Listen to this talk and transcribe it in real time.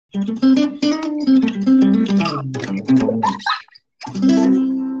Wow.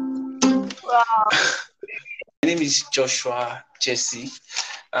 My name is Joshua Jessie.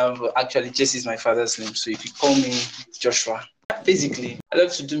 Actually, Jessie is my father's name, so if you call me Joshua. Basically, I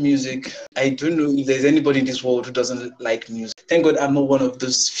love to do music. I don't know if there's anybody in this world who doesn't like music. Thank God I'm not one of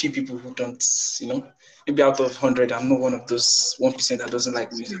those few people who don't, maybe out of 100, I'm not one of those 1% that doesn't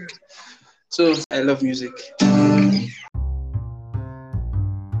like music. So I love music.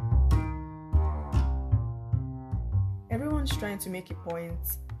 Everyone's trying to make a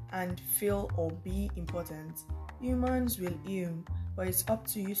point and feel or be important. Humans will hume, but it's up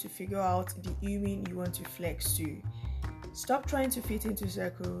to you to figure out the huming you want to flex to. Stop trying to fit into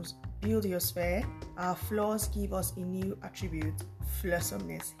circles. Build your sphere. Our flaws give us a new attribute,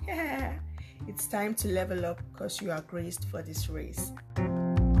 flawsomeness. It's time to level up because you are graced for this race.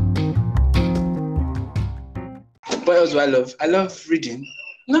 What else do I love? I love reading.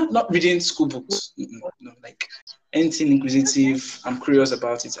 No, not reading school books. No, like anything inquisitive. I'm curious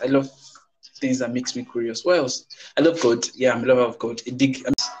about it. I love things that makes me curious. What else? I love God. Yeah, I'm a lover of God.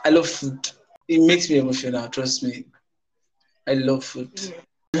 I love food. It makes me emotional. Trust me. I love food.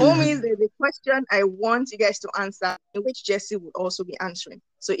 Means there's a question I want you guys to answer, in which Jessie would also be answering.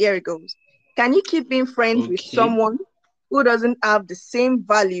 So here it goes. Can you keep being friends with someone who doesn't have the same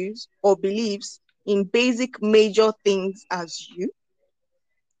values or beliefs in basic major things as you?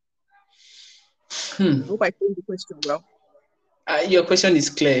 I hope I framed the question well. Your question is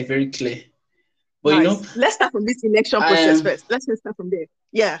clear, very clear. But nice. Let's start from this election process first. Let's just start from there.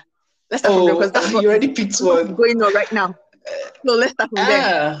 Yeah. Let's start from there because that's what you already picked one going on right now. So let's start from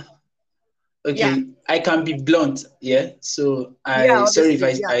there. Okay, yeah. I can be blunt, yeah. So sorry if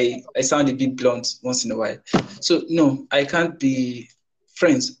I sound a bit blunt once in a while. So no, I can't be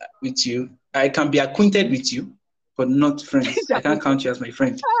friends with you. I can be acquainted with you, but not friends. I can't count you as my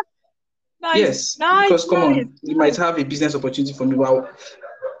friend. Nice. Yes, because come on, you might have a business opportunity for me. Well,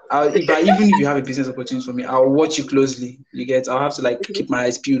 even if you have a business opportunity for me, I'll watch you closely. I'll have to keep my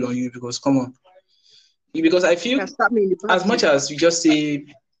eyes peeled on you because come on. Because I feel as much as you just say,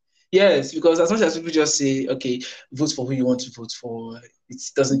 yes, because as much as people just say, okay, vote for who you want to vote for, it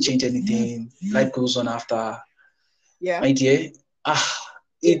doesn't change anything. Life goes on after. Yeah. My dear,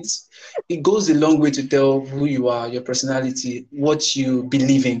 it goes a long way to tell who you are, your personality, what you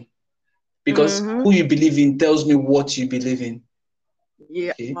believe in. Because who you believe in tells me what you believe in.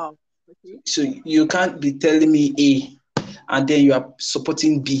 Yeah. Okay? Wow. Okay. So you can't be telling me A and then you are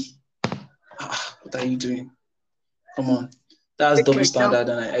supporting B. What are you doing? Come on. That's double standard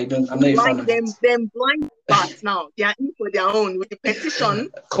and I'm not a fan of it. Them blind bats now. They are in for their own with the petition.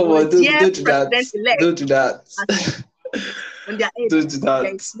 Come on, don't do that. Don't do that. On their head. Don't do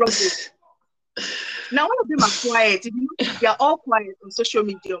that. Now all of them are quiet. They are all quiet on social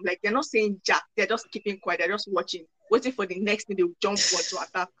media. Like they're not saying jack. They're just keeping quiet. They're just watching, waiting for the next thing they will jump for to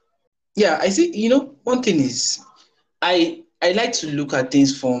attack. Yeah, I see. One thing is, I like to look at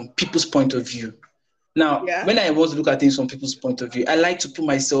things from people's point of view. Now, when I want to look at things from people's point of view, I like to put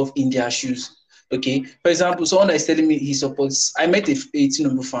myself in their shoes. Okay, for example, someone is telling me he supports. I met a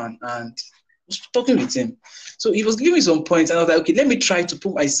Tinubu fan and was talking with him. So he was giving me some points, and I was like, okay, let me try to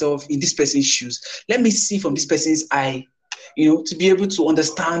put myself in this person's shoes. Let me see from this person's eye, to be able to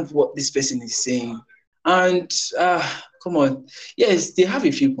understand what this person is saying. And come on, yes, they have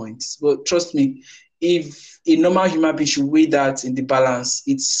a few points, but trust me, if a normal human being should weigh that in the balance,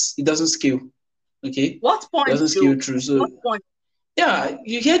 it doesn't scale. Okay. What point? It doesn't scale through. So what point? Yeah,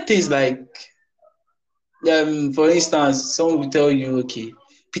 you hear things like, for instance, someone will tell you, okay,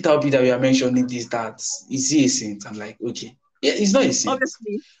 Peter Obi that we are mentioning this, that is he a saint? I'm like, okay, yeah, he's not a saint.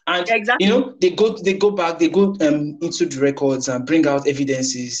 Obviously, and exactly. They go back into the records and bring out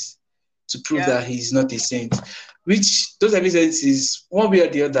evidences to prove that he's not a saint. Which those evidences, one way or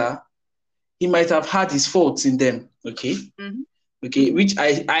the other, he might have had his faults in them. Okay. Mm-hmm. Okay, which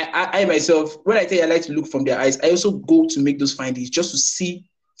I myself, when I tell you I like to look from their eyes, I also go to make those findings just to see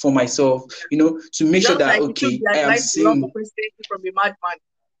for myself, to make sure that, okay, I am seeing. From a madman.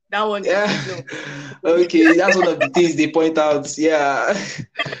 That one. Yeah. Okay, that's one of the things they point out. Yeah.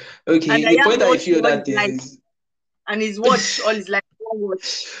 Okay, they point out a few other things. And his watch, all his life,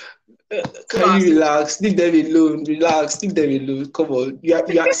 watch. Can you relax? Leave them alone. Relax. Leave them alone. Come on. You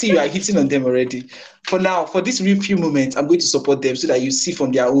are hitting on them already. For now, for this few moments, I'm going to support them so that you see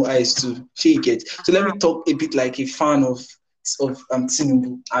from their own eyes too. So let me talk a bit like a fan of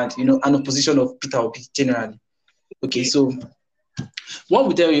Tinubu and an opposition of Peter Obi generally. Okay, so what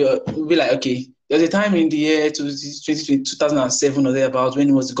we tell you, we'll be like, okay, there's a time in the year 2007 or thereabouts when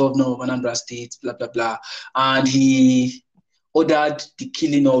he was the governor of Anambra State, blah blah blah, and he ordered the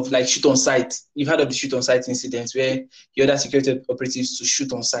killing of, like, shoot on sight. You've heard of the shoot on sight incidents where he ordered security operatives to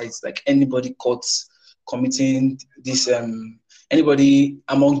shoot on sight, like anybody caught committing this, anybody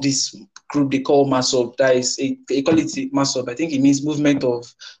among this group they call Masob. That is, they call it Masob. I think it means movement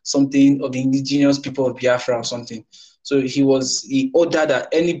of something of the indigenous people of Biafra or something. So he ordered that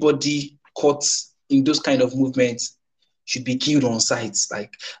anybody caught in those kind of movements should be killed on sight.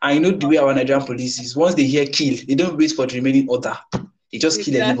 Like, I know the way our Nigerian police is. Once they hear kill, they don't wait for the remaining order. They just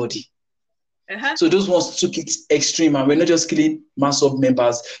kill anybody. So those ones took it extreme, and we're not just killing Masob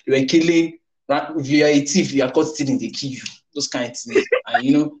members. They were killing. If you are a thief, you are caught stealing, they kill you. Those kind of things.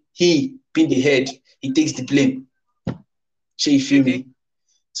 And he being the head, he takes the blame. So you feel me?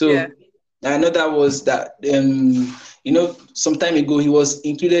 So another was that some time ago he was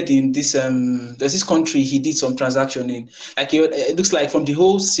included in this there's this country he did some transaction in. Like, it looks like from the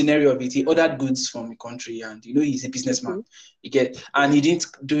whole scenario of it, he ordered goods from the country, and he's a businessman. And he didn't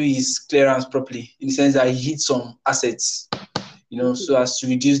do his clearance properly, in the sense that he hid some assets, so as to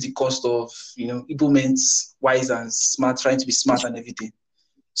reduce the cost of, Igbo men's wise and smart, trying to be smart and everything.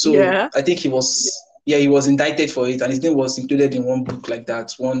 So I think he was indicted for it, and his name was included in one book like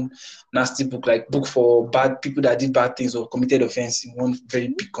that, one nasty book, like book for bad people that did bad things or committed offense in one very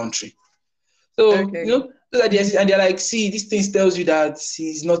big country. So, those are the, and they're like, see, these things tells you that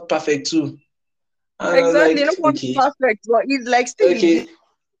he's not perfect too. And exactly, not perfect, but he's like still the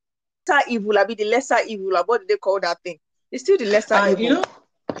lesser evil. I mean, the lesser evil. What do they call that thing? It's still the lesser evil.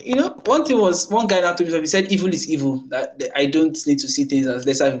 One thing was, one guy now told me, he said, evil is evil. That I don't need to see things as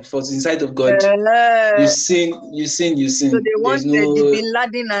lesser evil. For inside of God, you sin. So they want the Bin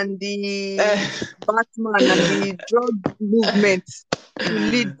Laden and the Batman and the drug movement to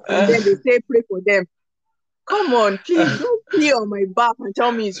lead, and then they say pray for them. Come on, please don't pee on my back and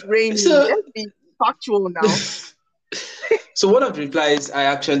tell me it's raining. Let's be factual now. So one of the replies I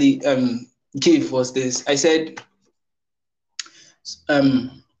actually gave was this. I said,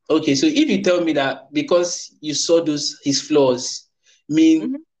 okay, so if you tell me that because you saw his flaws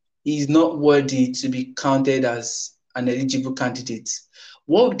mean he's not worthy to be counted as an eligible candidate,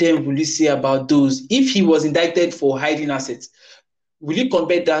 what then will you say about those? If he was indicted for hiding assets, will you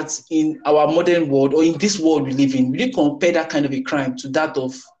compare that in our modern world, or in this world we live in? Will you compare that kind of a crime to that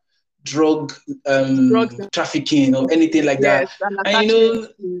of drug trafficking or anything like that? And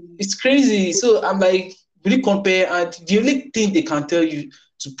it's crazy. So I'm like, will you compare? And the only thing they can tell you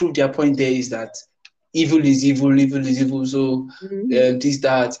to prove their point there is that evil is evil, evil is evil. So this,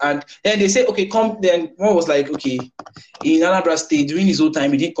 that. And then they say, okay, come. Then one was like, okay, in Anambra State, during his whole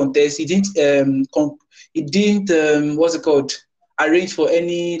time, he didn't contest. He didn't, what's it called? Arrange for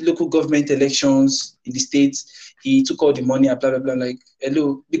any local government elections in the states. He took all the money and blah, blah, blah. Like,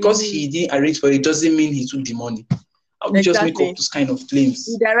 hello, because he didn't arrange for it doesn't mean he took the money. How do you just make up those kind of claims?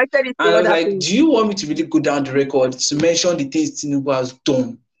 He directed it to and I was like, things. do you want me to really go down the record to mention the things Tinubu has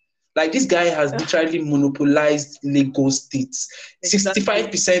done? Like, this guy has literally monopolized Lagos State.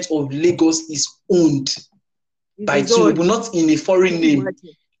 65% of Lagos is owned by Tinubu, not in a foreign name.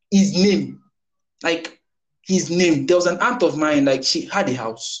 His name. Like, his name. There was an aunt of mine, like, she had a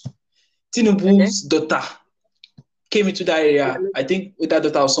house. Tinubu's daughter came into that area, I think with that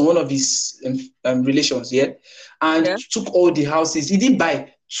daughter was one of his relations, and took all the houses. He didn't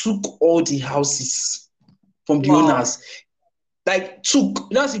buy, took all the houses from the owners. Like, took,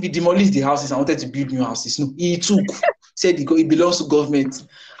 not as if he demolished the houses and wanted to build new houses. No, he took, said it belongs to government,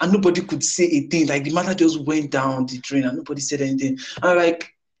 and nobody could say a thing. Like, the matter just went down the drain and nobody said anything. And I'm like,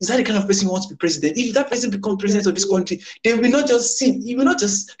 is that the kind of person who wants to be president? If that person becomes president of this country, they will not just see, you will not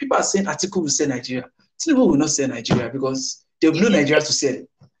just, people are saying Atiku will sell Nigeria. Tinubu will not sell Nigeria because there will be no Nigeria to sell.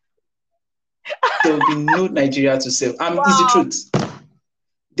 There will be no Nigeria to sell. It's the truth.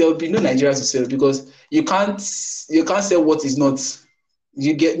 There will be no Nigeria to sell because you can't sell what is not.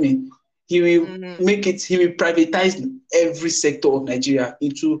 You get me? He will make it, he will privatize every sector of Nigeria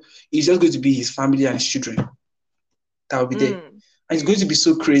into, it's just going to be his family and his children that will be there. And it's going to be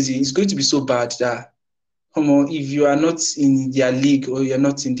so crazy. It's going to be so bad that if you are not in their league or you're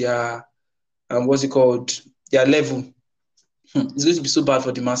not in their their level, it's going to be so bad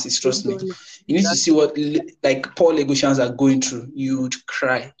for the masses, trust me. You need to see what, like, poor Lagosians are going through. You would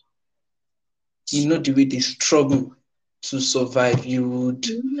cry. You know the way they struggle to survive. You would.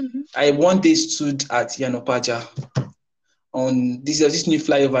 I one day stood at Yanopaja on this new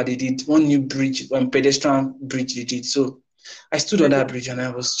flyover they did, one new bridge, pedestrian bridge they did. So I stood on that bridge and I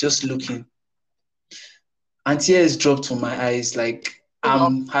was just looking. And tears dropped from my eyes, like,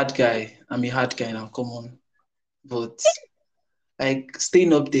 I'm a hard guy now, come on. But like,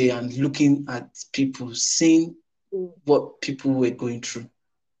 staying up there and looking at people, seeing what people were going through.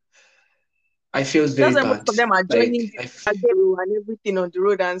 I felt very That's why bad. most of them are joining and everything on the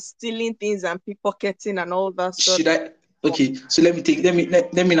road and stealing things and pickpocketing and all that stuff. Should I? Okay, so let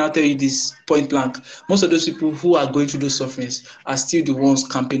me now tell you this point blank. Most of those people who are going through those sufferings are still the ones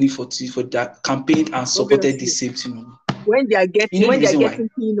campaigning for that campaigned and supported the same thing. When they are getting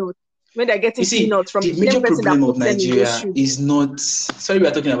peanuts. When they're getting peanuts from the major problem of Nigeria is not. Sorry, we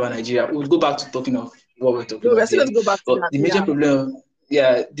are talking about Nigeria. We'll go back to talking of what we're talking about here. Go back to but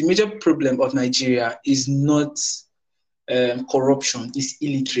that. The major problem of Nigeria is not corruption, it's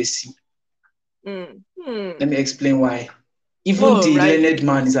illiteracy. Let me explain why. Even learned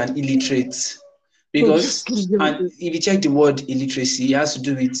man is an illiterate. Because and if you check the word illiteracy, it has to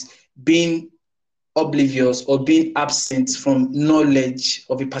do with being oblivious or being absent from knowledge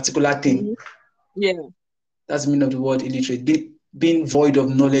of a particular thing. Yeah. That's the meaning of the word illiterate. Being void of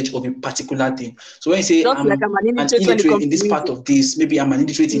knowledge of a particular thing. So when you say I'm an illiterate in this part of this, maybe I'm an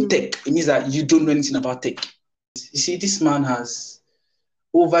illiterate in tech, it means that you don't know anything about tech. You see, this man has,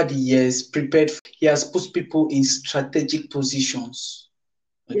 over the years, he has put people in strategic positions.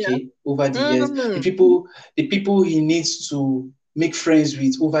 Okay, over the years. The people he needs to make friends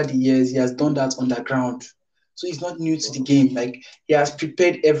with over the years, he has done that underground. So he's not new to the game. Like, he has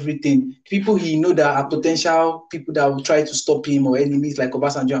prepared everything. People he know that are potential people that will try to stop him or enemies like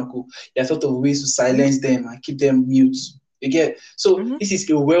Obasanjo and Co. He has thought of ways to silence them and keep them mute. You get? So this is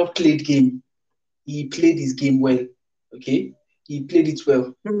a well-played game. He played his game well. Okay? He played it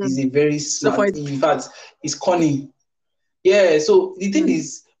well. He's a very smart. In fact, he's cunning. Yeah, so the thing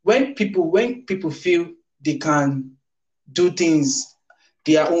is, when people feel they can do things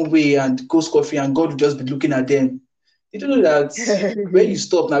their own way and go scot-free and God will just be looking at them, you don't know that when you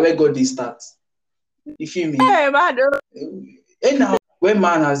stop, now where God they start. You feel me? Hey, man. And now, when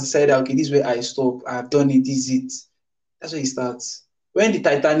man has decided, okay, this is where I stop, I've done it, this is it, that's where he starts. When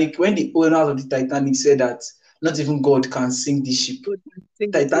the owners of the Titanic said that not even God can sink the ship,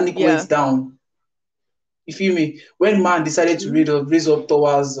 Titanic went down. You feel me? When man decided to raise up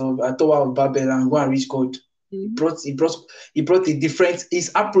towers of Tower of Babel and go and reach God, he brought a different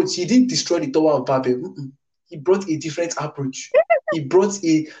his approach. He didn't destroy the Tower of Babel. He brought a different approach. He brought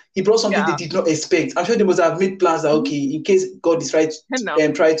something they did not expect. I'm sure they must have made plans that, okay, in case God is try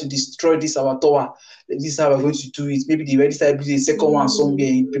to destroy this our tower, this is how we're going to do it. Maybe they already started building a second one somewhere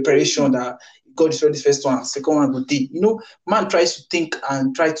in preparation that God destroyed this first one, second one will take. You know, man tries to think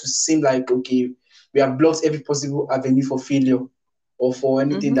and try to seem like, okay, we have blocked every possible avenue for failure or for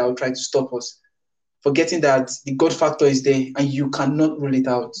anything that will try to stop us, forgetting that the God factor is there and you cannot rule it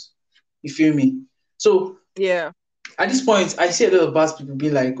out. You feel me? So at this point, I see a lot of bad people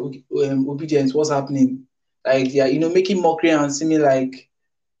being like, okay, obedience, what's happening? Like, yeah, making mockery and seeming like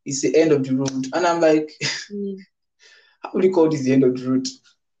it's the end of the road. And I'm like, how would you call this the end of the road?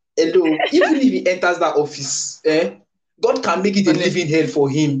 Hello, even if he enters that office, God can make it a living hell for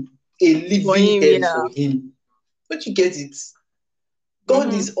him. A living hell for him. Don't you get it?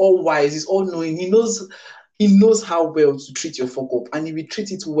 God is all wise, he's all knowing. He knows how well to treat your fuck up, and he will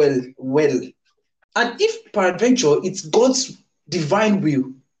treat it well. And if peradventure it's God's divine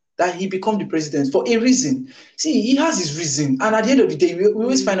will that he become the president for a reason. See, he has his reason. And at the end of the day, we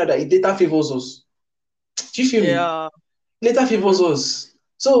always find out that it later favors us. Do you feel me? Later favors us.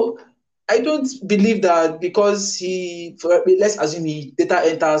 So I don't believe that because let's assume he later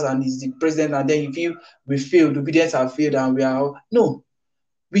enters and is the president, and then you feel we failed, obedience have failed, and no.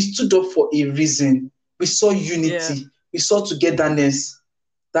 We stood up for a reason. We saw unity. We saw togetherness.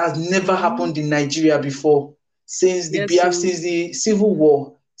 That has never happened in Nigeria before. Since the civil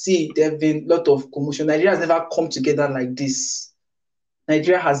war. See, there have been a lot of commotion. Nigeria has never come together like this.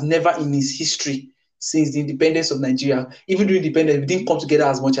 Nigeria has never in its history, since the independence of Nigeria, even during independence, we didn't come together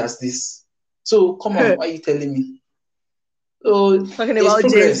as much as this. So, come on, why are you telling me? So, talking about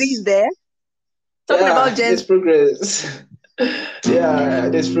Jessie there? Talking about Jessie. There's progress. Yeah,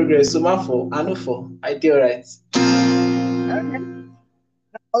 there's progress. So, I know for. I do right. Okay.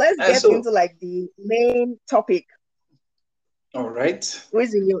 Let's get into like the main topic. All right. Who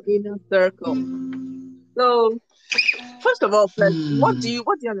is in your inner circle? So, first of all, what do you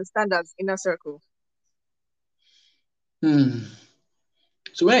understand as inner circle?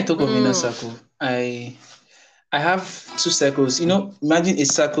 So when I talk of inner circle, I have two circles. Imagine a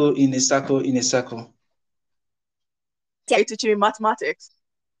circle in a circle in a circle. Are you teaching me mathematics?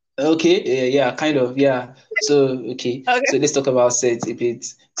 Okay, yeah, kind of, yeah. So, okay. So let's talk about sets a bit.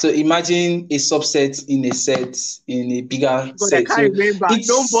 So imagine a subset in a set in a bigger set. I can't remember.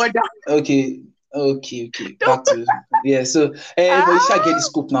 Don't bother. Okay. Back to So, but you should get the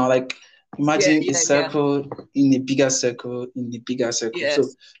scope now. Like, Imagine a circle in a bigger circle in the bigger circle. Yes. So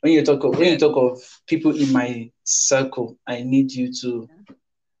when you talk of people in my circle, I need you to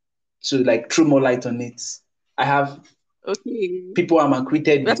like throw more light on it. I have people I'm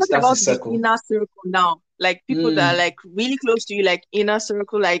acquainted with. That's about the inner circle now. Like people that are like really close to you, like inner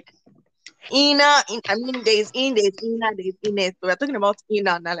circle, like there's inner, there's inner. So we're talking about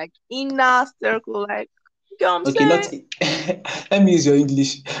inner now, like inner circle, like okay, let me use your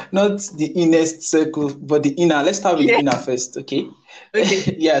English. Not the innerst circle, but the inner. Let's start with the inner first, okay?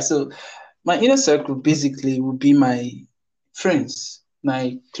 Yeah, so my inner circle basically would be my friends,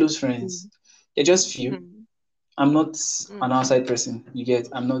 my close friends. They're just few. I'm not an outside person. You get?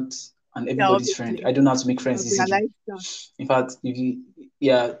 I'm not an everybody's friend. I don't know how to make friends easily. In fact,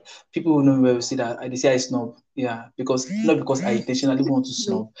 people who know me will say that they say I snob. Yeah, not because I intentionally want to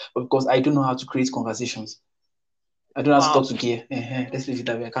snob, but because I don't know how to create conversations. I don't know how to talk to girl. Let's leave it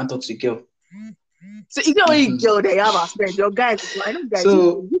that way. I can't talk to a girl. So it's not only girl that you have as friends. Your guys, I know guys.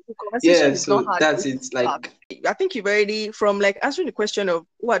 So conversation is not hard. That's it. Like I think you've already from like answering the question of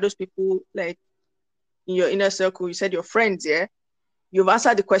who are those people like in your inner circle. You said your friends. Yeah, you've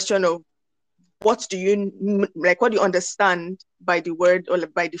answered the question of what do you understand by the word or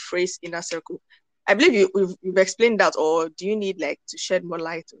by the phrase inner circle. I believe you've explained that, or do you need like to shed more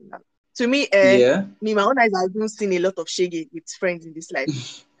light on that? To me, my own eyes, I've seen a lot of shaggy with friends in this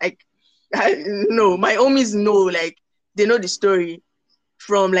life. Like, my homies know, like, they know the story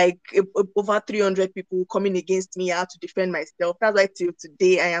from like over 300 people coming against me. I had to defend myself. That's why till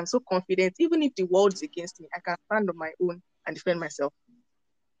today I am so confident. Even if the world's against me, I can stand on my own and defend myself.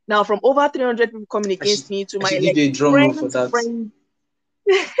 Now, from over 300 people coming against me to my friends,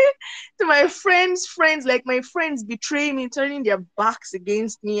 to my friends, like my friends betray me, turning their backs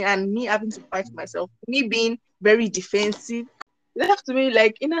against me, and me having to fight myself, me being very defensive. That to me,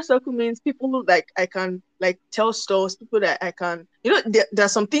 like inner circle means people like I can like tell stories, people that I can, there are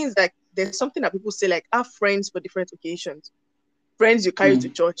some things like there's something that people say like have friends for different occasions. Friends you carry to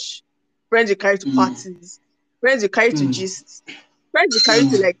church, friends you carry to parties, friends you carry to gist, friends you carry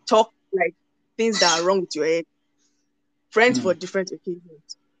to like talk like things that are wrong with your head. Friends for different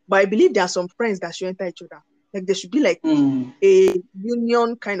occasions. But I believe there are some friends that should enter each other. Like there should be like a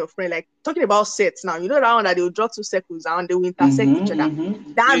union kind of friend. Like talking about sets now, that one that they will draw two circles and they will intersect each other.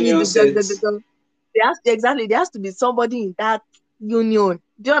 That means there has to be somebody in that union.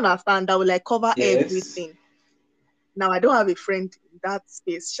 Do you understand? That will like cover everything. Now I don't have a friend in that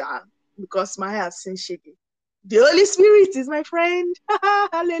space, Sha, because my heart has seen shaky. The Holy Spirit is my friend.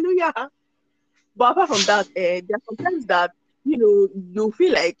 Hallelujah. But apart from that, there are sometimes that you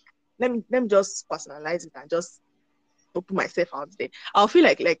feel like let me just personalize it and just put myself out there. I'll feel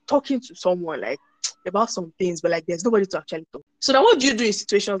like talking to someone like about some things, but like there's nobody to actually talk. So now what do you do in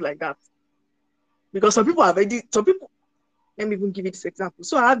situations like that? Because some people, let me even give you this example.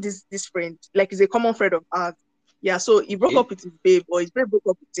 So I have this friend, like he's a common friend of ours. Yeah, so he broke up with his babe, or his babe broke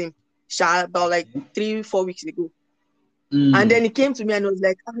up with him about like 3-4 weeks ago. And then he came to me and was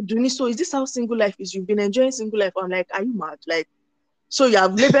like, Juni, so is this how single life is? You've been enjoying single life? I'm like, are you mad? Like, so you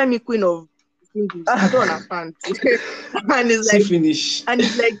have labeled me queen of singles. I don't understand. And it's like, finish. And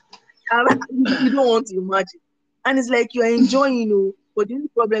it's like, you don't want to imagine. And it's like, you're enjoying, but the only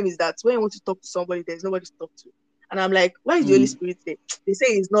problem is that when you want to talk to somebody, there's nobody to talk to. And I'm like, why is the Holy Spirit there? They say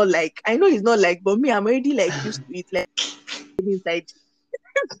it's not like, I know it's not like, but me, I'm already like used to it, like inside.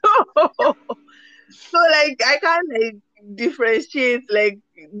 So like, I can't like differentiate like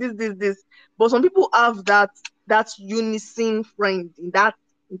this. But some people have that unison friend in that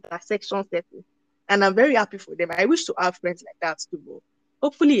intersection setting. And I'm very happy for them. I wish to have friends like that too, but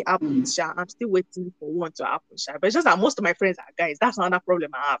hopefully it happens, Sha. I'm still waiting for one to happen, Sha. But it's just that most of my friends are guys. That's another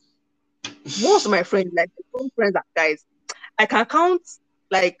problem I have. Most of my friends, like some friends are guys. I can count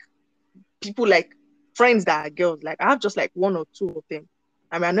like people like friends that are girls. Like I have just like 1 or 2 of them.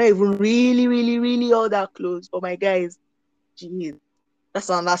 I mean, I'm not even really, really, really all that close. But my guys, geez, that's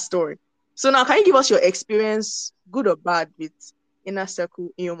another story. So now, can you give us your experience, good or bad, with inner circle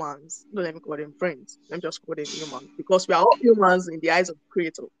humans? Don't let me call them friends. Let me just call them humans, because we are all humans in the eyes of the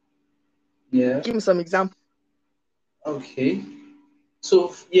Creator. Yeah. Give me some examples. Okay.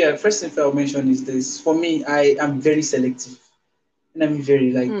 So yeah, first thing I'll mention is this. For me, I am very selective. And I'm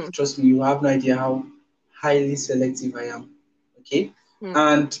very trust me, you have no idea how highly selective I am. Okay.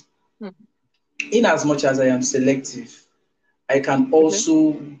 And in as much as I am selective, I can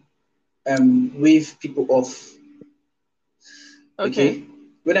also wave people off. Okay.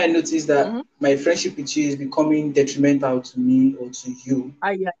 when I notice that my friendship with you is becoming detrimental to me or to you,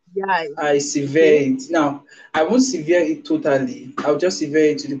 I severe it. Now, I won't severe it totally. I'll just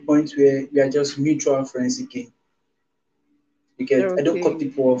severe it to the point where we are just mutual friends again. Because I don't cut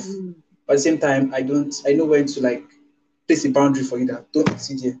people off. But at the same time, I know when to like place a boundary for you that don't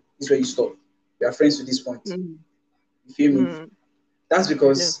sit here. This is where you stop. We are friends to this point. You feel me? That's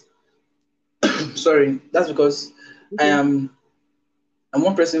because that's because I'm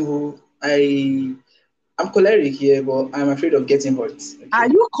one person who I'm choleric here, but I'm afraid of getting hurt. Okay? Are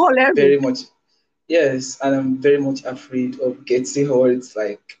you choleric? Very much. Yes, and I'm very much afraid of getting hurt.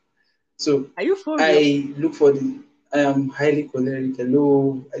 Like, so are you for real? I am highly choleric.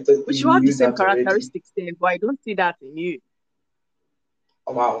 Hello. I thought you have the same characteristics then, but I don't see that in you.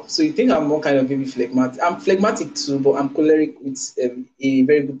 Oh, wow. So you think I'm more kind of maybe phlegmatic? I'm phlegmatic too, but I'm choleric with a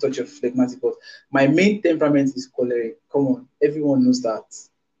very good touch of phlegmatic. But my main temperament is choleric. Come on, everyone knows that.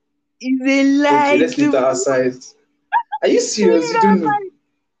 Is it like okay, let's leave that aside. Are you serious? You don't know?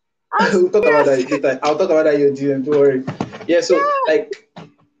 We'll talk about that later. I'll talk about that in your DM. Don't worry. Yeah. So like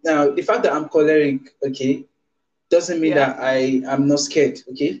now, the fact that I'm choleric, okay, doesn't mean that I am not scared.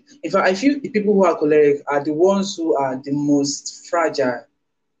 Okay. In fact, I feel the people who are choleric are the ones who are the most fragile.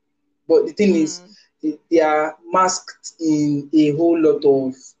 But the thing is, they are masked in a whole lot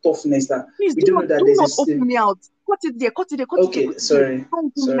of toughness that please we don't know that do there's not open me out. Cut it there. Okay, sorry.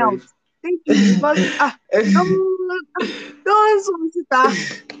 Don't open me out. Thank you. Because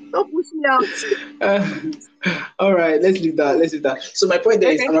don't push me out. All right, let's leave that. So my point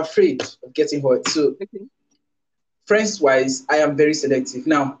there is I'm afraid of getting hurt. So friends-wise, I am very selective.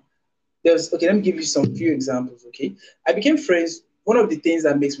 Now, let me give you some few examples. Okay, I became friends. One of the things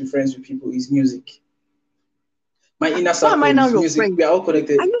that makes me friends with people is music. My inner circle is music. We are all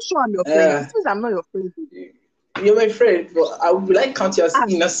connected. Are you sure I'm your friend? It means I'm not your friend. You're my friend, but I would like count you as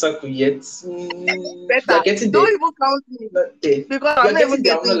inner circle yet. Better. Getting don't there. even count me. There. Because I'm not even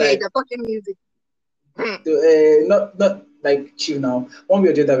getting there. You're talking music. Not like chill now. One way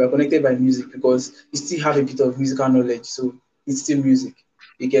or the other, we're connected by music because we still have a bit of musical knowledge. So it's still music.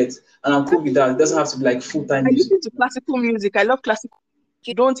 You get, and I'm cool with that. It doesn't have to be like full-time music. I listen to classical music. I love classical.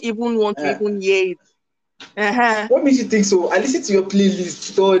 You don't even want to even hear it. What makes you think so? I listened to your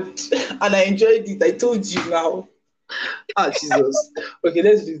playlist, God, and I enjoyed it. I told you now. Jesus. Okay,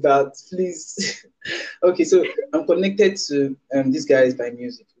 let's do that, please. Okay, so I'm connected to these guys by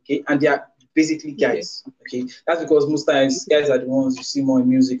music. Okay, and they are basically guys. Okay, that's because most times guys are the ones you see more in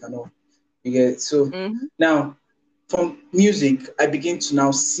music and all. You get so now. From music, I begin to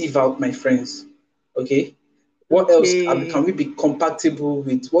now sieve out my friends. Okay, what else can we be compatible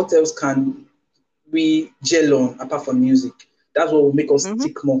with? What else can we gel on apart from music? That's what will make us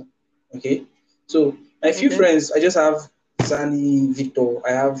stick more. Okay, so my few friends, I just have Zani, Victor,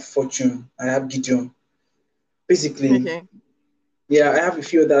 I have Fortune, I have Gideon. Basically, yeah, I have a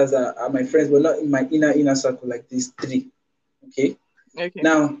few others that are my friends, but not in my inner circle like these three. Okay.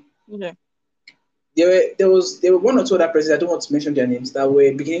 Now. There were one or two other persons, I don't want to mention their names, that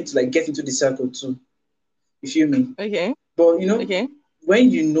were beginning to like get into the circle too. You feel me? Okay. But when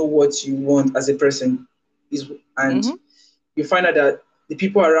you know what you want as a person and you find out that the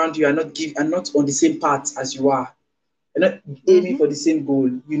people around you are not on the same path as you are, they're not aiming for the same goal,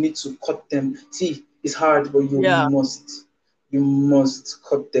 you need to cut them. See, it's hard, but you must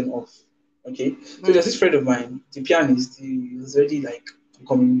cut them off. Okay. So there's this friend of mine, the pianist, he was already like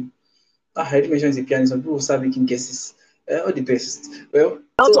becoming. I heard you mention the pianist. Some people start making guesses. All the best. Well,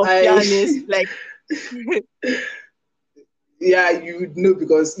 lots of pianists, like. Yeah, you would know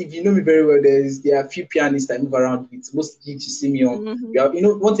because if you know me very well, there are a few pianists I move around with. Most gigs you see me on.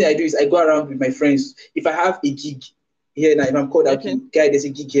 One thing I do is I go around with my friends. If I have a gig here now, if I'm called out, guy, there's a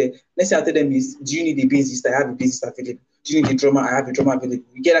gig here. Next thing I tell them is, do you need a bassist? I have a bassist available. Do you need a drummer? I have a drummer available.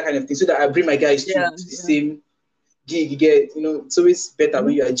 We get that kind of thing so that I bring my guys to the same gig. You get, it's always better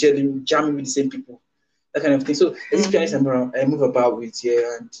when you are jamming with the same people, that kind of thing. So this pianist I move about with,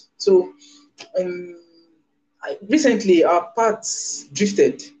 and so recently our paths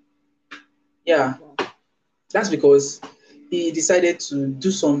drifted. Yeah, that's because he decided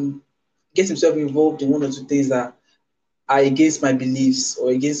to get himself involved in one or two things that are against my beliefs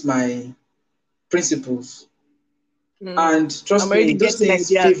or against my principles. And trust me, those things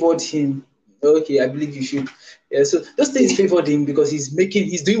favored him. Okay, I believe you should. Yeah, so those things favored him because he's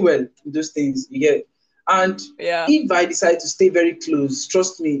doing well in those things. You get, and if I decide to stay very close,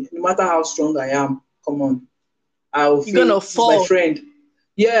 trust me, no matter how strong I am, come on, I'll feel he's my friend.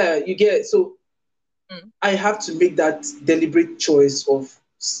 Yeah, you get. So I have to make that deliberate choice of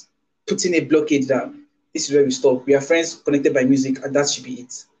putting a blockade down. this is where we stop. We are friends connected by music, and that should be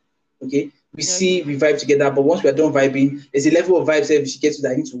it. Okay? We see, we vibe together, but once we are done vibing, there's a level of vibes that we should get to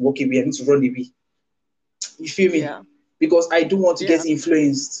that I need to walk away, I need to run away. You feel me? Yeah. Because I don't want to get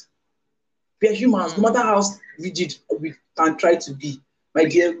influenced. We are humans, no matter how rigid we can try to be. My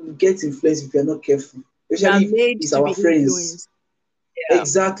dear, we get influenced if we are not careful. Especially if it's our friends. Yeah.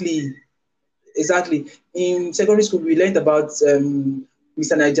 Exactly. In secondary school, we learned about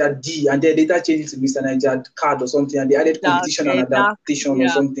Mr. Niger D, and then later changed it to Mr. Niger Card or something, and they added competition and adaptation or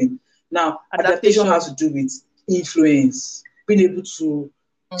something. Now, adaptation has to do with influence, being able to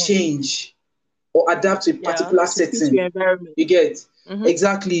change or adapt to a particular setting. You get?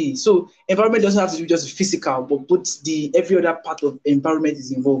 Exactly. So environment doesn't have to be just physical, but every other part of environment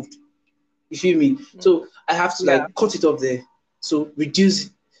is involved. You feel me? So I have to cut it off there. So reduce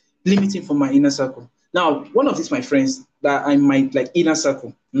limiting from my inner circle. Now, one of these my friends that I might inner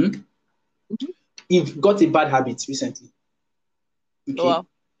circle, he got a bad habit recently. Okay.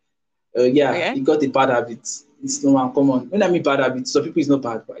 He got a bad habit. It's no one common. When I mean bad habit, some people it's not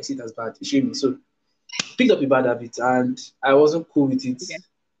bad, but I see it as bad. You feel me? So picked up a bad habit and I wasn't cool with it. Okay.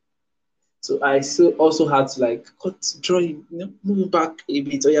 So I still also had to draw him, move back a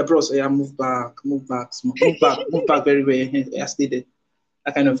bit. Oh yeah, bros, move back, move back very well. I stay there.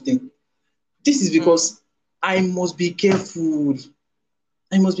 That kind of thing. This is because I must be careful.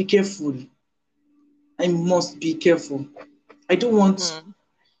 I don't want,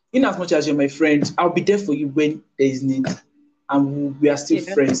 in as much as you're my friend, I'll be there for you when there is need. And we are still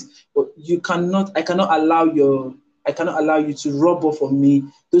friends. But I cannot allow you to rub off on me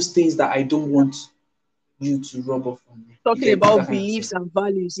those things that I don't want you to rub off on me. Talking about beliefs and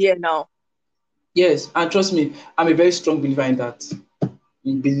values here now. Yes, and trust me, I'm a very strong believer in that.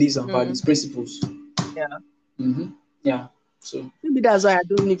 In beliefs and values, principles. Yeah. Yeah. So maybe that's why I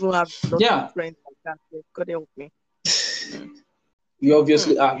don't even have friends like that. God help me. You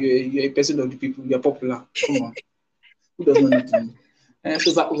obviously are. You're a person of the people. You're popular. Come on. Who does not need to know?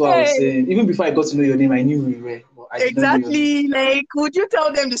 So that's what I was saying. Even before I got to know your name, I knew who you were. Exactly. Would you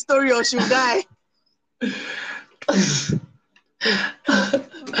tell them the story of Shugai?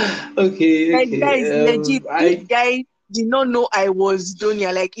 Okay. Guys, legit. This guy did not know I was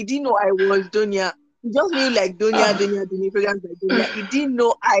Donia. He didn't know I was Donia. He just knew Donia, programs like Donia. He didn't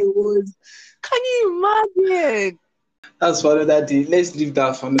know I was. Can you imagine? That's for another day. Let's leave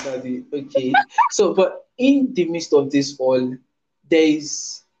that for another day. Okay. So, but in the midst of this all, there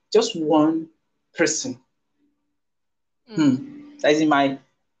is just one person that is in my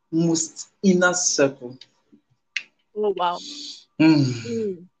most inner circle. Oh, wow.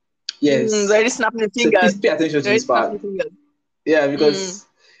 Yes. Very snapping fingers. So please pay attention to this part. Yeah, because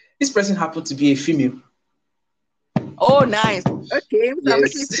this person happened to be a female. Oh, nice. Okay.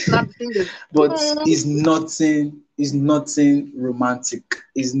 Yes. But it's nothing romantic.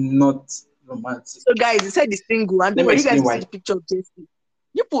 It's not romantic. So guys, he said he's single, and you guys see the picture of Jessie.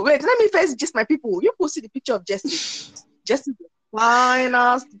 Let me first just my people. You see the picture of Jessie. Jessie the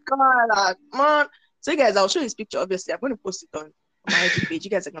finest girl, man. So guys, I'll show you his picture. Obviously, I'm going to post it on my IG page.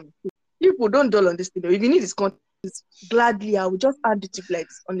 You guys are going to see. People don't dwell on this thing. If you need this content, gladly I will just add it to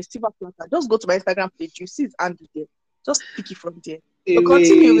on the silver platter. Just go to my Instagram page. You see his handle there. Just pick it from there. So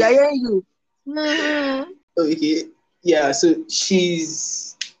continue. We are hearing you. Okay. Yeah. So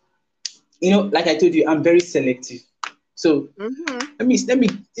she's, like I told you, I'm very selective. So let me.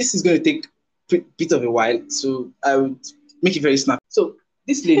 This is going to take a bit of a while. So I would make it very snappy. So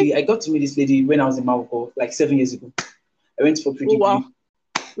this lady, I got to meet this lady when I was in Morocco, 7 years ago. I went for pre-degree. Oh, wow.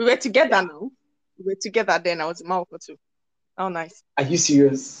 We were together now. We were together then. I was in Morocco too. How nice. Are you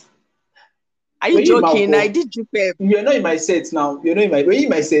serious? Are you joking? I did Jupe. You're not in my set now. Were you in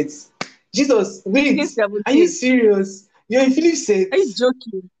my set? Jesus, wait. Are you serious? You're in Philip's set. Are you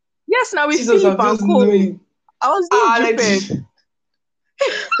joking? Yes, now we Philip and Cole. I was doing Jupe.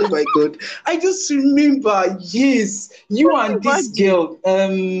 Oh my God. I just remember, yes, you and this girl,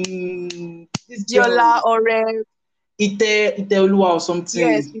 Yola or Ite Olua or something.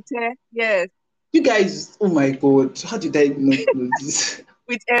 Yes, Ite, yes. You guys, oh my God, how did I not know this?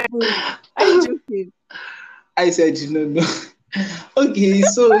 With everyone. Are you joking? I said, no. Okay,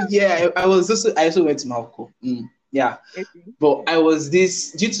 so yeah, I also went to Morocco. Yeah. Okay. But I was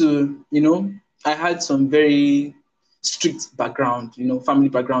due to, I had some very strict background, family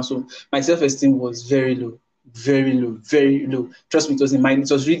background. So my self-esteem was very low. Trust me, it was in mine.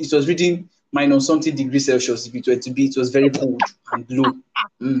 It was reading minus something degrees Celsius. If it were to be, it was very cold and low.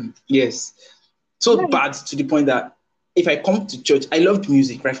 Yes. So bad to the point that if I come to church, I loved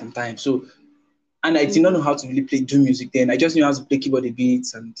music right from time. So, and I did not know how to really do music then. I just knew how to play keyboard a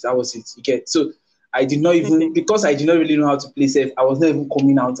bit, and that was it. You get. So I did not even, because I did not really know how to play safe, I was not even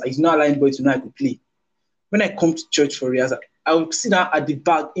coming out. I did not allow anybody to know I could play. When I come to church for rehearsal, I would sit down at the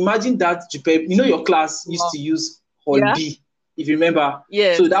back. Imagine that, you know, your class used to use Hall B, if you remember.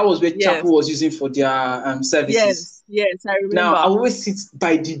 Yes. So that was where chapel was using for their services. Yes, I remember. Now, I always sit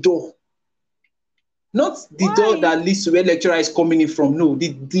by the door. Not the door that leads to where lecturer is coming in from. No,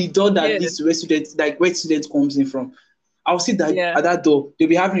 the door that leads to where students, like where students comes in from. I'll sit that at that door. They'll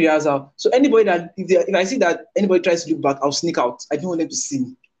be having rehearsal. So anybody that, if I see that anybody tries to look back, I'll sneak out. I don't want them to see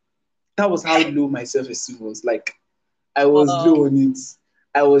me. That was how low my self-esteem was. Like, I was low on it.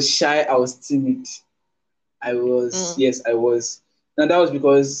 I was shy. I was timid. I was, yes, I was. Now that was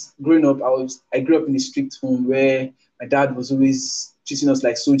because growing up, I grew up in a strict home where my dad was always treating us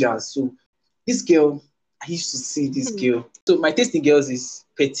like soldiers. So this girl, I used to see this girl. So my taste in girls is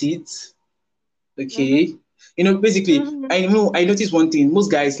petite. Okay. You know, basically, I noticed one thing.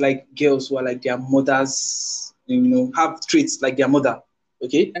 Most guys like girls who are like their mothers, you know, have traits like their mother.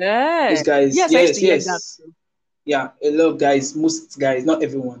 Okay? Those guys, yes. Yeah, a lot of guys, most guys, not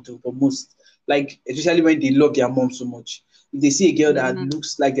everyone too, but most. Like, especially when they love their mom so much. If they see a girl that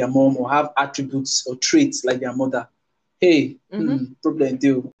looks like their mom or have attributes or traits like their mother, hey, problem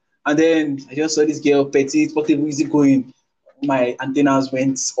deal. And then I just saw this girl, petite, portable, easy going. My antennas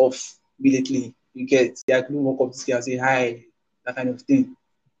went off immediately. You get, I couldn't walk up to this girl and say hi, that kind of thing.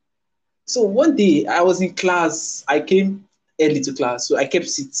 So one day I was in class, I came early to class, so I kept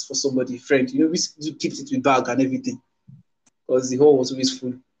seats for somebody, friend. You know, we keep seats with bag and everything because the hall was always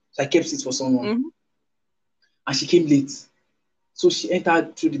full. So I kept seats for someone, and she came late. So she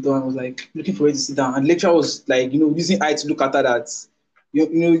entered through the door and was like looking for her to sit down. And the lecturer was like, you know, using eye to look at her that, you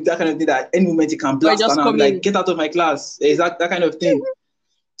know, that kind of thing that any moment he can blast and I'm like, get out of my class. That kind of thing.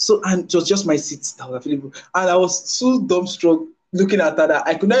 So, and it was just my seat that was available. And I was so dumbstruck looking at her that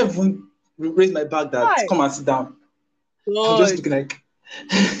I could not even raise my back that come and sit down. I was just looking like.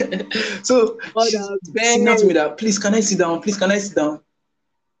 So she signaled to me that, please, can I sit down? Please, can I sit down?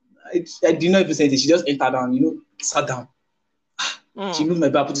 I did not even say anything. She just entered and, you know, sat down. She moved my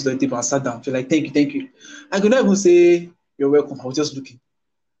back, put it on the table and sat down. She was like, thank you. I could not even say, you're welcome. I was just looking.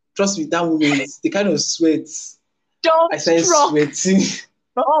 Trust me, that moment, the kind of sweat. I started sweating.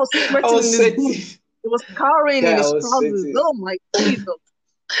 I was sweating. It was cowering in his trousers. Oh my Jesus.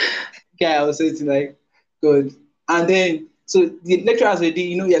 I was sweating like, good. And then, so the lecturer has already,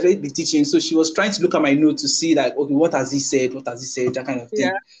 you know, he has already been teaching. So she was trying to look at my notes to see like, okay, what has he said? That kind of thing.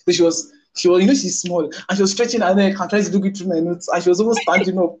 Yeah. So she was, you know, she's small and she was stretching her neck and trying to look it through my notes. And she was almost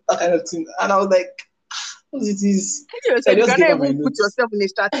standing up, that kind of thing. And I was like, what is this? So you can't even put yourself in a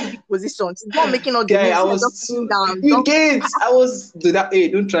strategic position. It's not making all the moves. I was too down. You get, hey,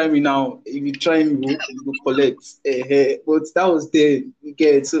 don't try me now. If you try me, you will collect. But that was there. You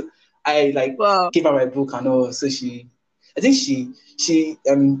get. So I gave her my book and all. So I think she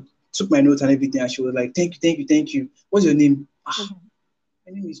took my notes and everything, and she was like, thank you. What's your name?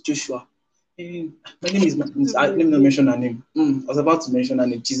 My name is Joshua. My name is. Let me not mention her name. I was about to mention her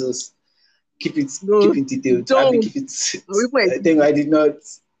name. Jesus. Keep it detailed. Keep it. I think I did not.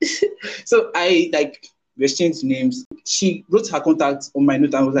 So I we exchanged names. She wrote her contact on my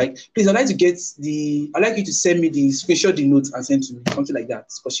note and was like, please, I'd like you to send me the screenshot the notes and send to me, something like that.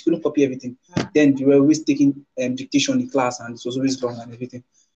 Because she couldn't copy everything. Then we were always taking dictation in class and it was always long and everything.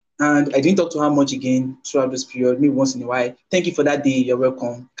 And I didn't talk to her much again throughout this period, maybe once in a while. Thank you for that day, you're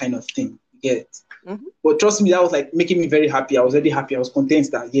welcome, kind of thing. You get it? But trust me, that was like making me very happy. I was already happy. I was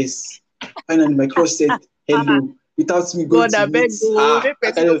content that yes. And my crush said hello without me going to meet.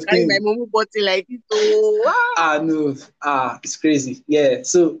 That kind of thing. My mom bottle like it. No. It's crazy. Yeah.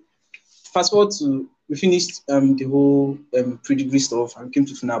 So fast forward to we finished the whole pre-degree stuff and came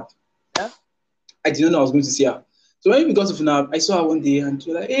to FNAP. Yeah. I didn't know I was going to see her. So when we got to FNAP, I saw her one day and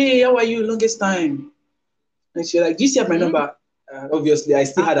she was like, hey, how are you? Longest time. And she was like, do you still have my number? Obviously, I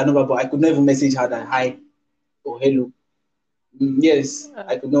still had her number, but I could never message her that hi or hello. Yes,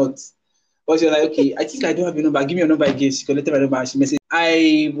 I could not. But she was like, okay, I think I don't have your number. Give me your number again. She collected my number and she messaged.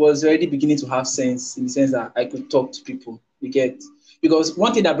 I was already beginning to have sense in the sense that I could talk to people. You get? Because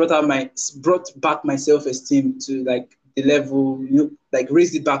one thing that brought back my self-esteem to like the level, you know, like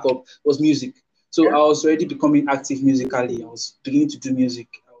raised it back up was music. So I was already becoming active musically. I was beginning to do music.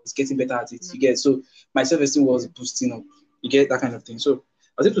 I was getting better at it. You get? So my self-esteem was boosting up. You get that kind of thing. So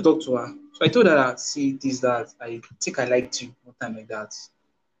I was able to talk to her. So I told her that, see this, that. I think I liked you one time like that.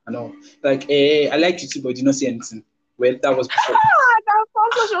 I know. Like, I liked you too, but you did not say anything. Well, that was before. That's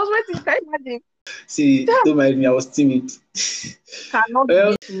also she was waiting. Can you imagine? See, don't mind me, I was timid. Cannot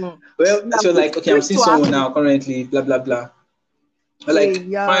well, she was like, okay, I'm seeing someone now currently, blah, blah, blah. Like,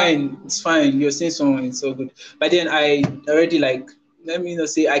 yeah. fine, it's fine. You're seeing someone, it's so good. But then I already like, let me not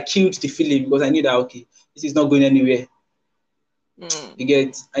say I killed the feeling because I knew that okay, this is not going anywhere. You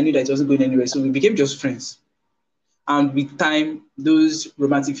get, I knew that it wasn't going anywhere. So we became just friends. And with time, those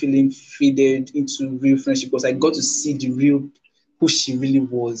romantic feelings faded into real friendship because I got to see the real who she really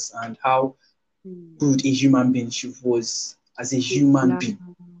was and how good a human being she was as a human being.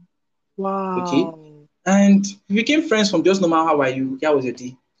 Okay. Wow. And we became friends from just normal how are you? How was your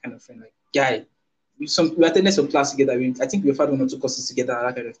day? Kind of friend. Like, guy. We attended some class together. I think we had 1 or 2 courses together,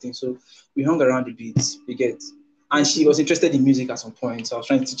 that kind of thing. So we hung around a bit, you get. And she was interested in music at some point. So I was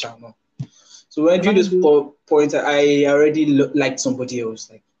trying to teach her more. So when during this point, I already liked somebody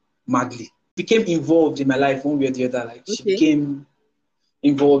else, like madly. Became involved in my life one way or the other. Like she became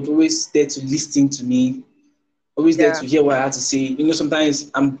involved, always there to listen to me, always there to hear what I had to say. You know,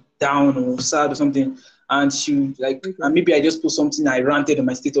 sometimes I'm down or sad or something, and she like, and maybe I just put something, I ranted on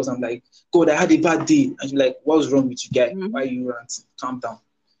my status. I'm like, God, I had a bad day, and she's like, what's wrong with you, guy? Why are you ranting? Calm down.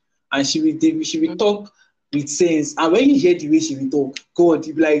 And she will talk with sense, and when you hear the way she will talk, God,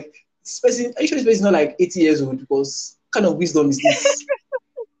 you be like, this person, are you sure this person is not like 80 years old? Because what kind of wisdom is this?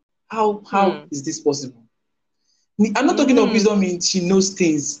 How is this possible? I'm not talking of wisdom in she knows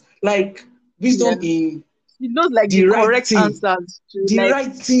things, like wisdom in she knows like the right correct thing. answers to The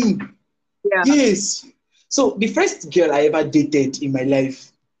right thing. Yeah. Yes. So the first girl I ever dated in my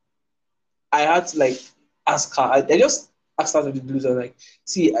life, I had to like ask her. I just asked her out of the blues. I was like,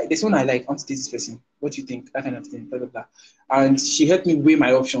 see, there's one I like. I want to date this person. What do you think? That kind of thing. Blah, blah, blah. And she helped me weigh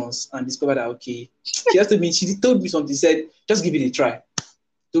my options and discovered that okay. She told me something. She said, just give it a try.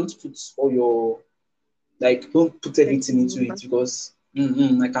 Don't put all your don't put everything into it because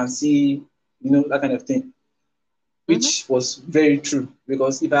I can see, that kind of thing. Which was very true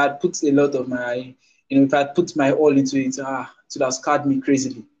because if I had put a lot of my, if I had put my all into it, it would have scarred me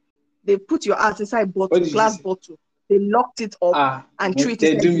crazily. They put your ass inside glass bottle. They locked it up and treat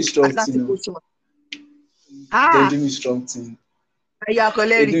it. They do me strong thing. They do me strong thing. They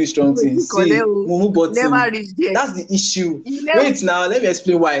do me strong thing. See, mumu button. Never reach there. That's the issue. Wait now, let me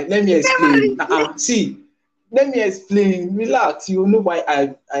explain why. Let me explain. See, let me explain. Relax. You know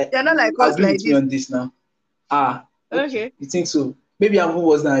why They're not like us agree like with me on this now. Okay. You think so? Maybe I'm who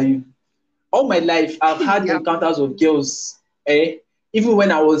was not you. All my life, I've had encounters of girls. Even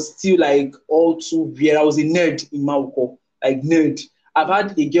when I was still like all too weird, I was a nerd in Mauko, like nerd. I've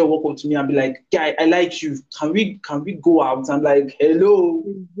had a girl walk up to me and be like, "Guy, I like you. Can we go out?" I'm like, "Hello."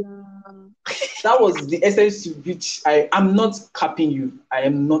 That was the essence to which I'm not capping you. I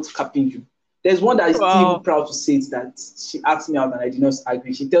am not capping you. There's one that is still proud to say it, that she asked me out and I did not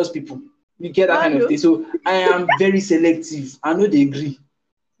agree. She tells people, you get that kind of thing. So I am very selective. I know they agree.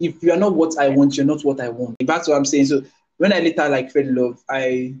 If you are not what I want, you're not what I want. Back to what I'm saying. So when I later fell in love,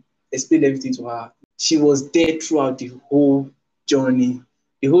 I explained everything to her. She was there throughout the whole journey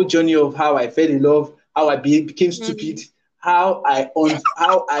of how I fell in love, how I became stupid, how I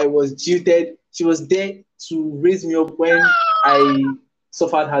was jilted. She was there to raise me up when I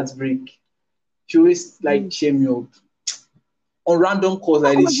suffered heartbreak. She always cheer me up. On random calls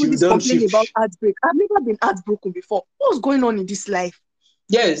like this, she would complain about heartbreak. I've never been heartbroken before. What's going on in this life?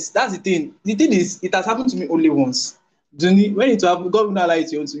 Yes, that's the thing. The thing is, it has happened to me only once. When it happen, God will not lie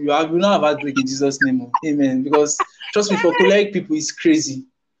to you. You will not have heartbreak in Jesus' name. Amen. Because trust me, for choleric people, it's crazy.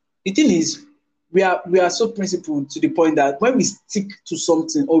 The thing is, we are so principled to the point that when we stick to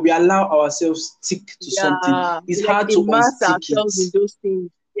something or we allow ourselves stick to something, it's hard to unstick it. In those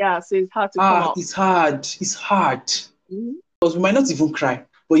things. Yeah, so it's hard to come out. It's hard. It's hard. Because we might not even cry,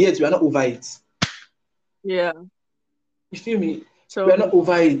 but yet we are not over it. Yeah. You feel me? So we are not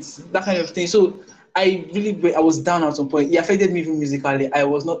over it. That kind of thing. So I was down at some point. It affected me even musically. I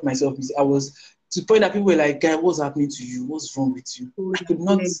was not myself. I was to the point that people were like, "Guy, what's happening to you? What's wrong with you?" I could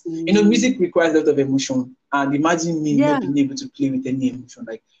not. Music requires a lot of emotion, and imagine me not being able to play with any emotion.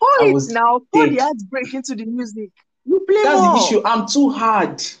 Like I was now. Pour the heartbreak into the music. You play That's more. the issue. I'm too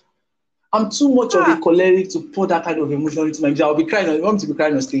hard. I'm too much of a choleric to pour that kind of emotion into my music. I'll be crying. You want me to be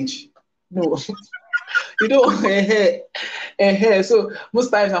crying on stage? No. So most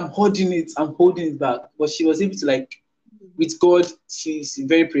times I'm holding it back. But she was able to with God, she's a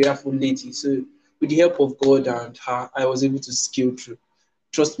very prayerful lady. So with the help of God and her, I was able to scale through.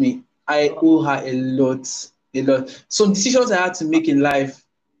 Trust me, I owe her a lot. Some decisions I had to make in life,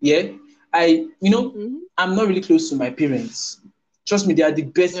 I'm not really close to my parents. Trust me, they are the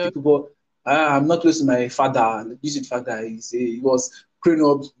best people, but I'm not close to my father. This father, he was growing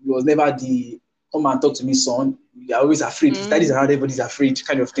up, he was never the come and talk to me, son. You're always afraid. Studies around, everybody's afraid,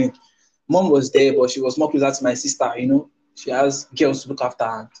 kind of thing. Mom was there, but she was more closer to my sister, She has girls to look after,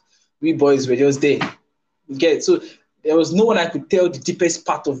 and we boys were just there. You get? So there was no one I could tell the deepest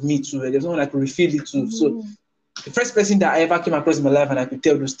part of me to. There was no one I could reveal it to. So the first person that I ever came across in my life and I could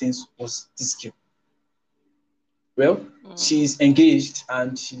tell those things was this girl. Well, she's engaged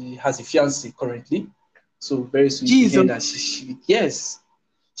and she has a fiancé currently. So very soon she'll be hearing that she should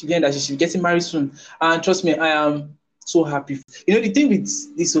be getting married soon. And trust me, I am so happy. You know, the thing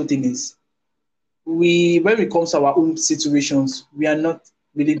with this whole thing is, when it comes to our own situations, we are not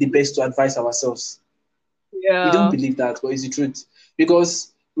really the best to advise ourselves. Yeah. We don't believe that, but it's the truth.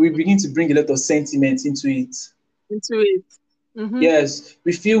 Because we begin to bring a lot of sentiment into it. Yes,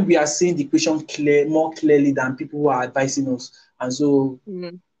 we feel we are seeing the equation more clearly than people who are advising us. And so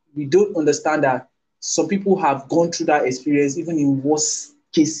we don't understand that some people have gone through that experience even in worse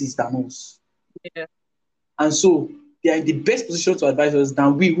cases than us. Yeah. And so they are in the best position to advise us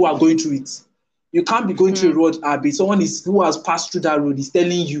than we who are going through it. You can't be going through a road, Abby. Someone who has passed through that road is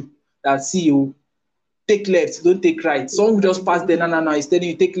telling you that, see you, take left, don't take right. Someone who just passed there, no, he's telling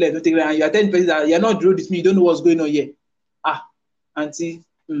you take left, don't take right. And you are telling people that you're not on the road with me, you don't know what's going on here. Auntie,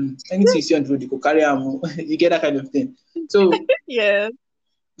 anything you see on the road, you could carry on. You get that kind of thing. So yeah.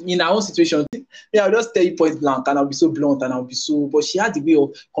 In our own situation, I'll just tell you point blank and I'll be so blunt and but she had the way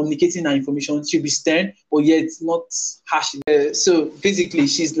of communicating her information. She'll be stern, but yet not harsh. So basically,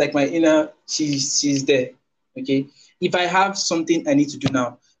 she's like my inner, she's there. Okay. If I have something I need to do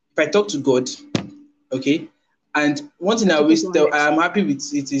now, if I talk to God, okay. And one thing I always tell, I'm happy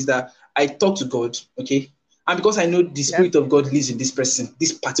with it is that I talk to God, okay. And because I know the Spirit of God lives in this person,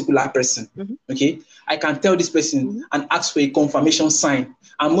 this particular person, okay, I can tell this person and ask for a confirmation sign.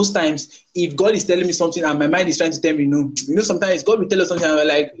 And most times, if God is telling me something and my mind is trying to tell me no, sometimes God will tell us something and we're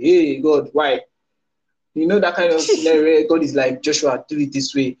like, hey, God, why? That kind of scenario where God is like, Joshua, do it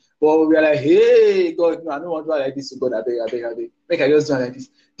this way. But we're like, hey, God, no, I don't want to do it like this. God, I beg. Make I just do it like this.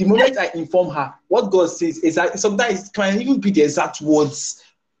 The moment I inform her, what God says is that sometimes it can even be the exact words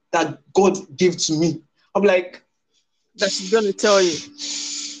that God gave to me. I'm like, that she's going to tell you.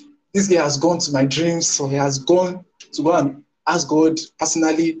 This guy has gone to my dreams, so he has gone to go and ask God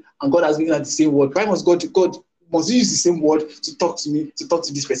personally, and God has given her the same word. Why must God must use the same word to talk to me, to talk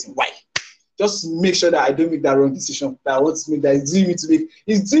to this person? Why? Just make sure that I don't make that wrong decision that I want to make, that is doing me to make.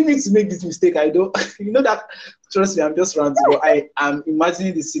 It's doing me to make this mistake. I don't, that, trust me, I'm just ranting, but I am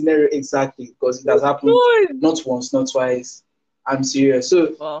imagining the scenario exactly because it has happened not once, not twice. I'm serious.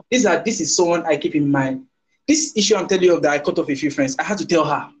 So this is someone I keep in mind. This issue I'm telling you of that I cut off a few friends, I had to tell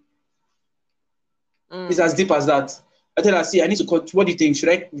her. It's as deep as that. I tell her, see, I need to cut. What do you think? Should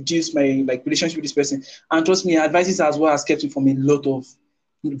I reduce my relationship with this person? And trust me, advices as well has kept me from a lot of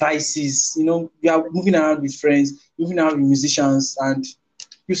vices. We are moving around with friends, moving around with musicians, and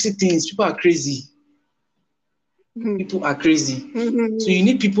you see things. People are crazy. People are crazy. So you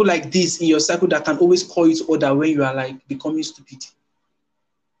need people like this in your circle that can always call you to order when you are like becoming stupid.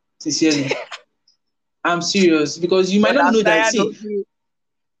 Sincerely. I'm serious because you might not know that. See,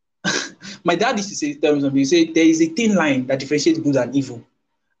 my dad used to say, tell me something. He said there is a thin line that differentiates good and evil,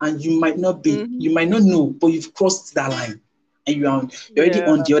 and you might not be, you might not know, but you've crossed that line, and you're already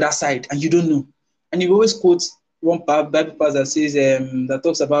on the other side, and you don't know. And you always quote one Bible verse that says that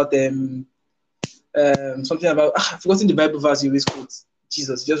talks about something about I've forgotten the Bible verse you always quote.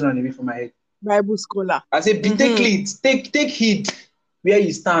 Jesus, just ran away from my head. Bible scholar. I said, take lead, take heed. Where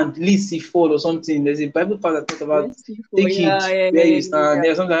you stand, lest you fall or something. There's a Bible part that talks about take heed where you stand.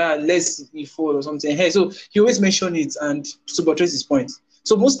 There's something like that, lest you fall or something. Hey, so he always mention it and to buttress his point.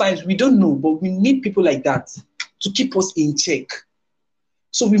 So most times we don't know, but we need people like that to keep us in check.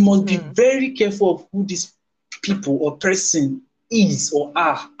 So we must be very careful of who this people or person is or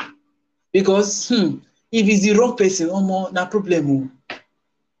are. Because if it's the wrong person, no problem.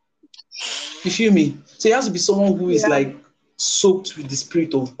 You feel me? So it has to be someone who is like soaked with the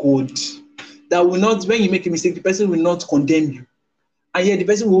Spirit of God, that will not, when you make a mistake, the person will not condemn you, and yet the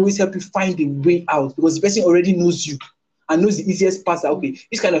person will always help you find a way out because the person already knows you and knows the easiest path. That okay,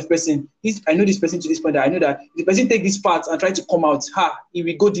 this kind of person, I know this person to this point, that I know that if the person take this path and try to come out, he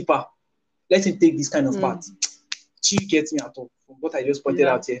will go deeper. Let him take this kind of path. She gets me at all from what I just pointed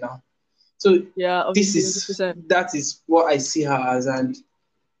out here now. So that is what I see her as, and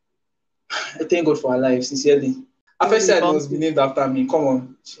I thank God for her life, sincerely. I first said I was named after me. Come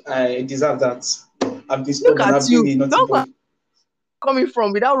on, I deserve that. I've been stubborn. I've been a naughty boy. Coming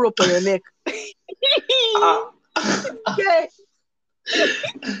from without rope on your neck. Well,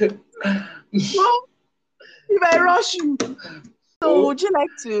 if I rush you, so would you like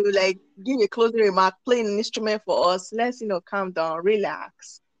to give a closing remark, playing an instrument for us? Let's calm down,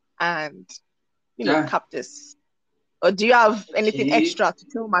 relax, and cap this. Or do you have anything extra to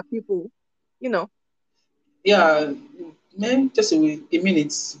tell my people? Yeah, man, just a minute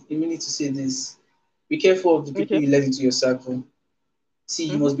to say this. Be careful of the people you let into your circle. See,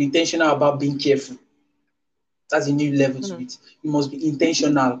 you must be intentional about being careful. That's a new level to it. You must be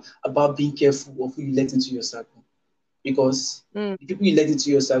intentional about being careful of who you let into your circle. Because the people you let into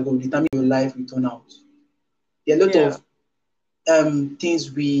your circle will determine your life will turn out. There are a lot of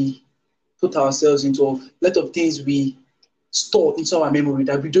things we put ourselves into, a lot of things we store into our memory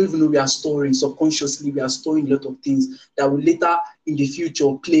that we don't even know we are storing. Subconsciously, we are storing a lot of things that will later in the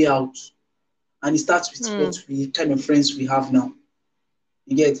future play out. And it starts with what we kind of friends we have now.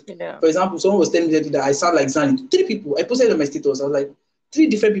 You get? Yeah. For example, someone was telling me that I sound like Zani. 3 people. I posted on my status. I was like, 3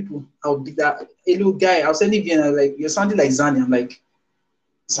 different people. I'll be that. A little guy. I was sending you and I was like, you're sounding like Zani. I'm like,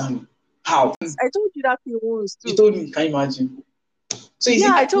 Zani. How? I told you that thing once too. You told me. Can you imagine? So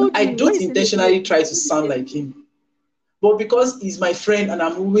I told you. I don't intentionally try to sound like him. But because he's my friend and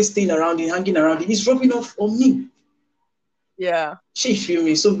I'm always staying around him, hanging around him, he's rubbing off on me. Yeah. She feel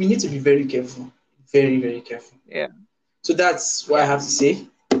me. So we need to be very careful. Very, very careful. Yeah. So that's what I have to say.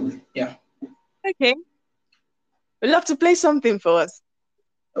 Yeah. Okay. We'd love to play something for us.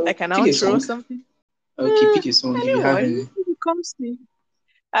 Like an outro or something. Okay, pick a song. Do you have any? It comes to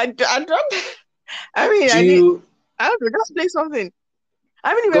I don't. I mean, I don't know. Just play something.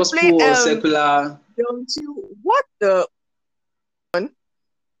 I mean, gospel or secular. Don't you? What the? You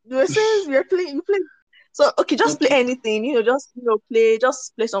were saying you're playing. You play. So okay, just play anything. Just play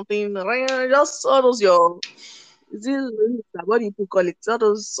something. Just all those your. What do you call it? All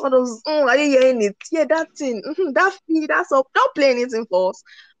those. Are you hearing it? Yeah, that thing. That's up. Don't play anything for us.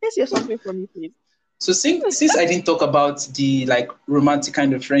 Let's hear something from you, please. So since I didn't talk about the romantic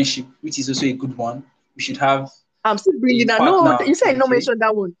kind of friendship, which is also a good one, we should have. I'm still bringing that. No, you said not mention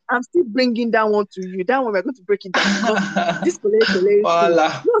that one. I'm still bringing that one to you. That one we're going to break it down. This choleric.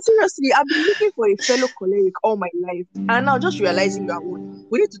 No, seriously, I've been looking for a fellow choleric all my life, and now just realizing you are one.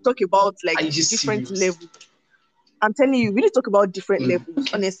 We need to talk about different levels. I'm telling you, we need to talk about different levels.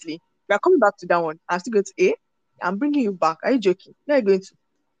 Okay. Honestly, we are coming back to that one. I'm still going to I'm bringing you back. Are you joking? You are going to.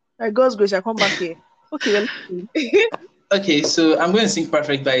 By God's grace, I come back here. Okay, well. Okay, so I'm going to sing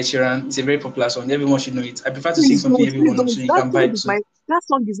Perfect by Sheeran. It's a very popular song. Everyone should know it. I prefer to sing something everyone knows so you can vibe to. That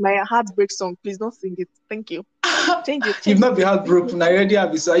song is my heartbreak song. Please don't sing it. Thank you. Change it. You've not been heartbroken. I already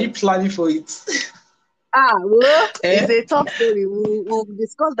have it. So are you planning for it? Well, it's a tough story. We'll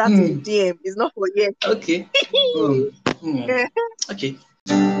discuss that in the DM. It's not for yet. Okay. Okay.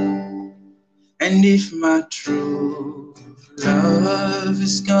 And if my true love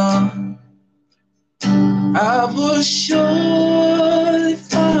is gone, I will surely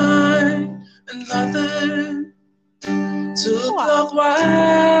find another to block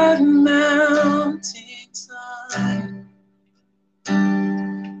wide mountains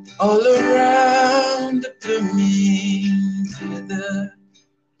all around the blooming heather.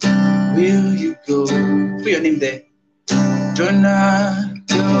 Will you go? Put your name there.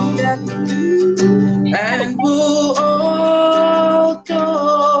 Tornado, and we'll all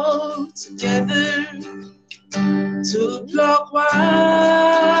go together to block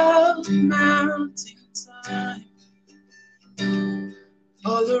wild mountain time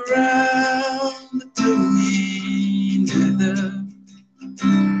all around the blooming heather.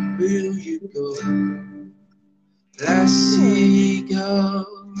 Will you go, lassie, go?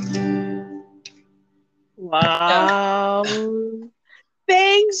 Wow.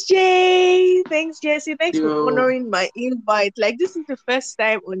 Thanks, Jay. Thanks, Jessie. Thanks for honoring my invite. This is the first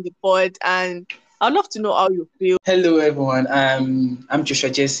time on the pod, and I'd love to know how you feel. Hello, everyone. I'm Joshua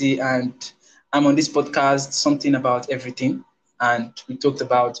Jessie, and I'm on this podcast, Something About Everything, and we talked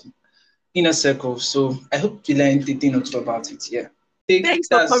about inner circles. So I hope you learned a thing or two about it. Yeah. Thanks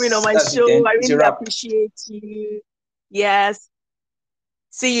for coming on my show. I really appreciate you. Yes.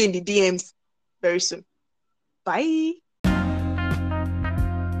 See you in the DMs very soon. Bye.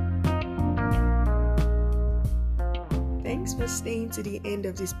 Thanks for staying to the end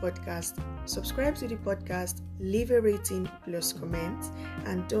of this podcast. Subscribe to the podcast, leave a rating plus comment,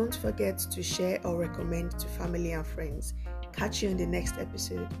 and don't forget to share or recommend to family and friends. Catch you on the next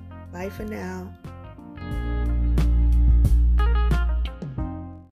episode. Bye for now.